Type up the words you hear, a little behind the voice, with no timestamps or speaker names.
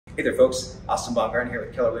Hey there folks, Austin Baumgarten here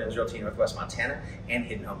with Keller Realty Northwest Montana and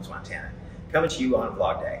Hidden Homes Montana, coming to you on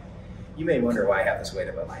vlog day. You may wonder why I have this weight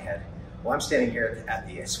above my head. Well, I'm standing here at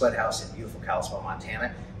the Sweat House in beautiful Kalispell,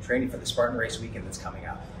 Montana, training for the Spartan Race weekend that's coming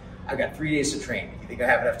up. I've got 3 days to train. You think I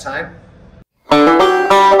have enough time?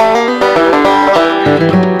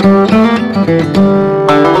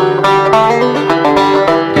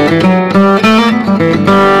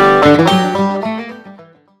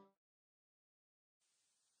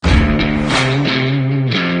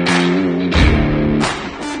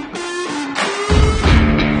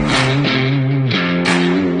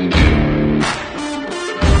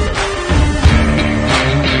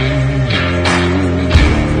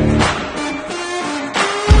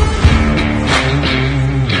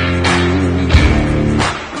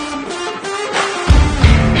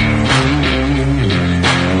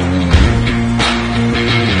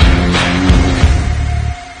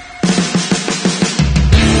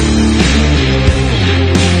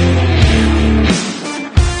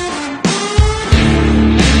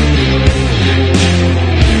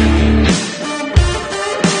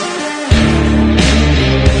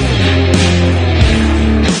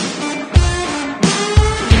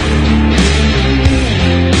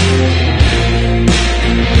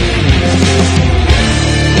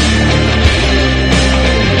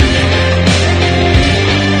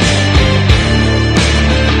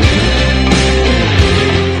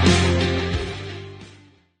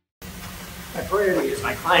 My priority is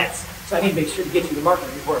my clients, so I need to make sure to get you the market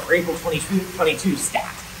report for April 2022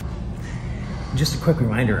 stat. Just a quick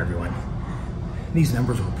reminder, everyone. These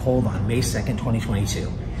numbers were pulled on May 2nd, 2022.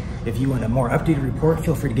 If you want a more updated report,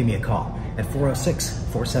 feel free to give me a call at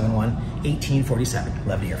 406-471-1847.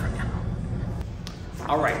 Love to hear from you.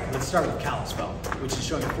 All right, let's start with Kalispell, which is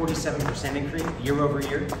showing a 47% increase year over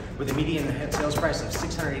year with a median sales price of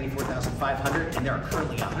 $684,500, and there are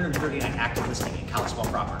currently 139 active listings in Kalispell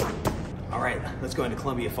proper. All right, let's go into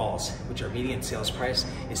Columbia Falls, which our median sales price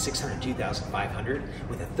is $602,500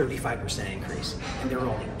 with a 35% increase. And there are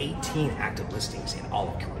only 18 active listings in all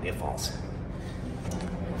of Columbia Falls.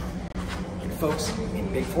 And folks, in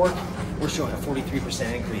Big Fork, we're showing a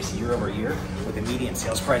 43% increase year over year with a median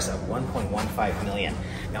sales price of $1.15 million.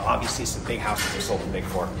 Now, obviously, some big houses are sold in Big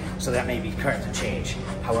Fork, so that may be current to change.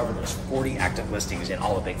 However, there's 40 active listings in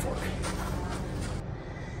all of Big Fork.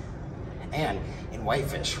 And in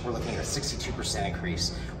Whitefish, we're looking at a 62%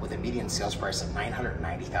 increase with a median sales price of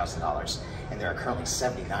 $990,000, and there are currently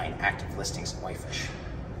 79 active listings in Whitefish.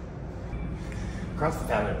 Across the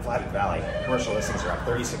Flathead Valley, commercial listings are up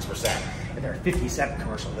 36%, and there are 57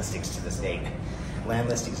 commercial listings to this date. Land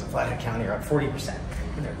listings in Flathead County are up 40%,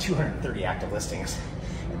 and there are 230 active listings.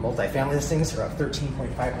 And multifamily listings are up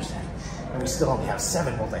 13.5%, and we still only have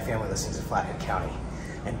 7 multifamily listings in Flathead County.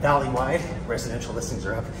 And valley-wide, residential listings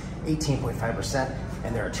are up 18.5%,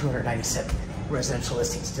 and there are 297 residential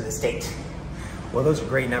listings to this date. Well, those are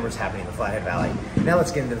great numbers happening in the Flathead Valley. Now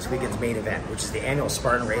let's get into this weekend's main event, which is the annual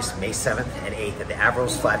Spartan Race, May 7th and 8th at the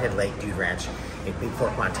Avros Flathead Lake Dude Ranch in Big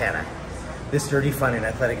Fork, Montana. This dirty, fun, and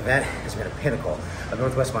athletic event has been a pinnacle of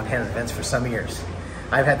Northwest Montana's events for some years.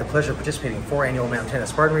 I've had the pleasure of participating in 4 annual Montana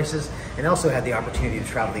Spartan races and also had the opportunity to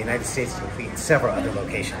travel the United States to compete in several other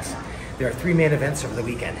locations. There are 3 main events over the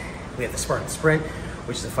weekend. We have the Spartan Sprint,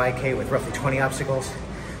 which is a 5K with roughly 20 obstacles,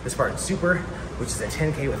 the Spartan Super, which is a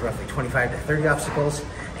 10K with roughly 25 to 30 obstacles,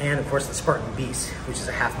 and of course the Spartan Beast, which is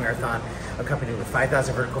a half marathon accompanied with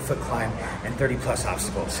 5,000 vertical foot climb and 30 plus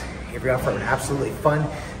obstacles. If you're out for an absolutely fun,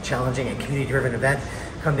 challenging, and community-driven event,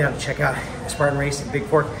 come down to check out the Spartan Race in Big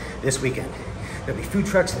Fork this weekend. There'll be food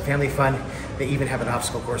trucks and family fun. They even have an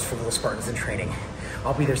obstacle course for little Spartans in training.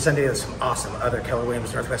 I'll be there Sunday with some awesome other Keller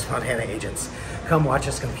Williams Northwest Montana agents. Come watch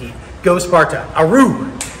us compete. Go Sparta! Aroo!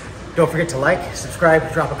 Don't forget to like,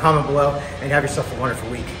 subscribe, drop a comment below, and have yourself a wonderful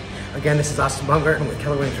week. Again, this is Austin Baumgarten with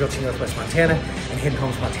Keller Williams Realty Northwest Montana and Hidden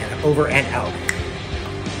Homes Montana. Over and out.